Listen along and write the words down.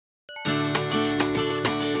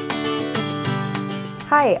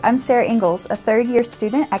Hi, I'm Sarah Ingles, a third-year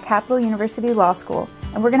student at Capital University Law School,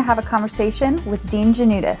 and we're going to have a conversation with Dean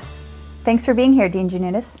Janutis. Thanks for being here, Dean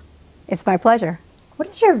Janutis. It's my pleasure. What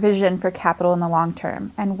is your vision for Capital in the long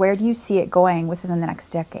term, and where do you see it going within the next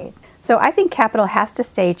decade? So I think Capital has to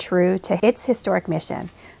stay true to its historic mission.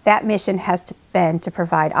 That mission has been to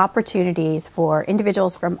provide opportunities for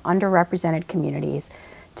individuals from underrepresented communities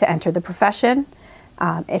to enter the profession.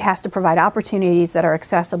 It has to provide opportunities that are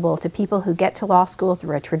accessible to people who get to law school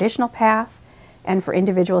through a traditional path and for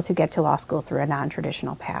individuals who get to law school through a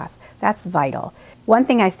non-traditional path. That's vital. One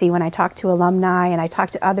thing I see when I talk to alumni and I talk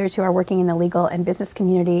to others who are working in the legal and business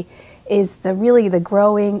community is really the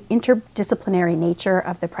growing interdisciplinary nature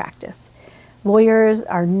of the practice. Lawyers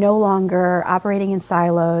are no longer operating in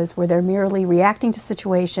silos where they're merely reacting to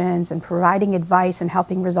situations and providing advice and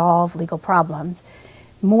helping resolve legal problems.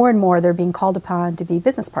 More and more, they're being called upon to be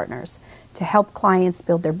business partners, to help clients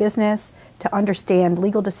build their business, to understand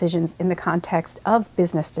legal decisions in the context of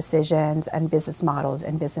business decisions and business models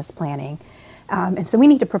and business planning. And so we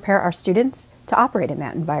need to prepare our students to operate in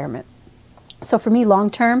that environment. So for me,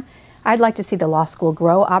 long term, I'd like to see the law school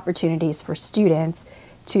grow opportunities for students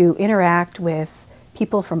to interact with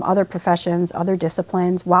people from other professions, other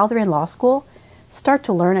disciplines while they're in law school, start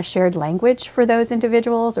to learn a shared language for those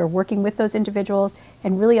individuals or working with those individuals,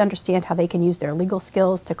 and really understand how they can use their legal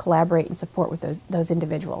skills to collaborate and support with those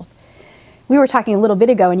individuals. We were talking a little bit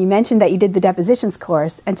ago and you mentioned that you did the depositions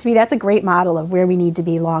course, and to me that's a great model of where we need to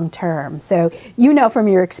be long term. So you know from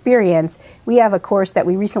your experience, we have a course that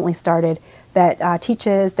we recently started that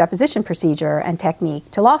teaches deposition procedure and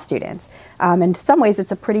technique to law students. And in some ways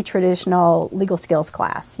it's a pretty traditional legal skills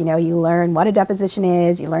class. You know, you learn what a deposition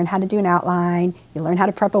is, you learn how to do an outline, you learn how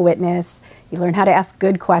to prep a witness, you learn how to ask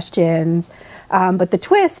good questions. But the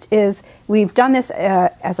twist is we've done this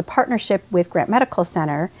as a partnership with Grant Medical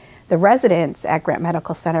Center. The residents at Grant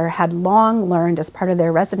Medical Center had long learned as part of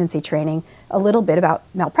their residency training a little bit about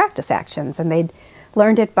malpractice actions, and they'd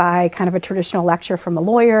learned it by kind of a traditional lecture from a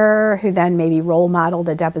lawyer who then maybe role modeled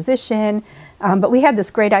a deposition. But we had this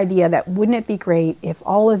great idea that wouldn't it be great if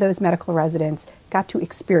all of those medical residents got to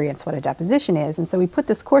experience what a deposition is. And so we put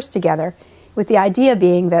this course together with the idea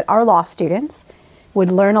being that our law students would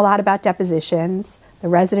learn a lot about depositions, the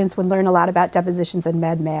residents would learn a lot about depositions and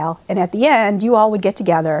med-mal, and at the end you all would get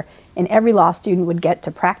together and every law student would get to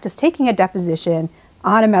practice taking a deposition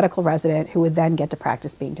on a medical resident who would then get to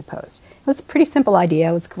practice being deposed. It was a pretty simple idea,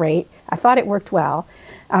 it was great. I thought it worked well.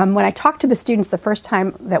 When I talked to the students the first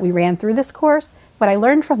time that we ran through this course, what I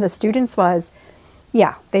learned from the students was,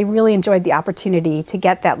 yeah, they really enjoyed the opportunity to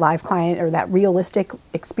get that live client or that realistic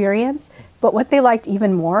experience, but what they liked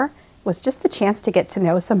even more was just the chance to get to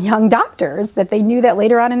know some young doctors that they knew that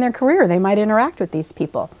later on in their career they might interact with these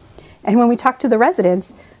people. And when we talked to the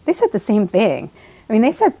residents, they said the same thing. I mean,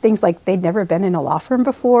 they said things like they'd never been in a law firm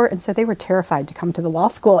before, and so they were terrified to come to the law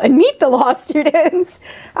school and meet the law students.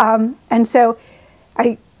 And so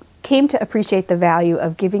I came to appreciate the value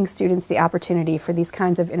of giving students the opportunity for these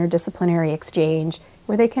kinds of interdisciplinary exchange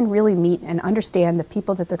where they can really meet and understand the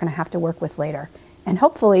people that they're going to have to work with later, and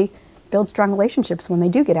hopefully build strong relationships when they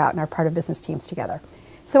do get out and are part of business teams together.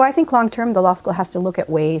 So I think long term, the law school has to look at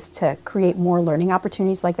ways to create more learning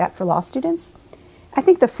opportunities like that for law students. I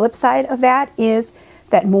think the flip side of that is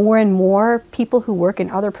that more and more people who work in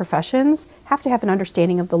other professions have to have an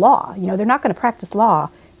understanding of the law. You know, they're not going to practice law,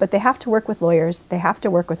 but they have to work with lawyers, they have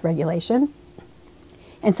to work with regulation.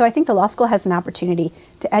 And so I think the law school has an opportunity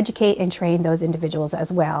to educate and train those individuals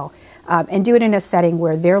as well, and do it in a setting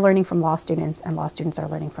where they're learning from law students and law students are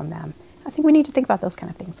learning from them. I think we need to think about those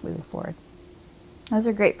kind of things moving forward. Those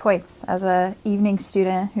are great points. As an evening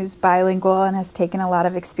student who's bilingual and has taken a lot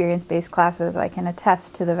of experience-based classes, I can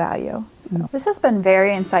attest to the value. So this has been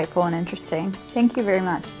very insightful and interesting. Thank you very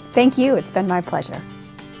much. Thank you. It's been my pleasure.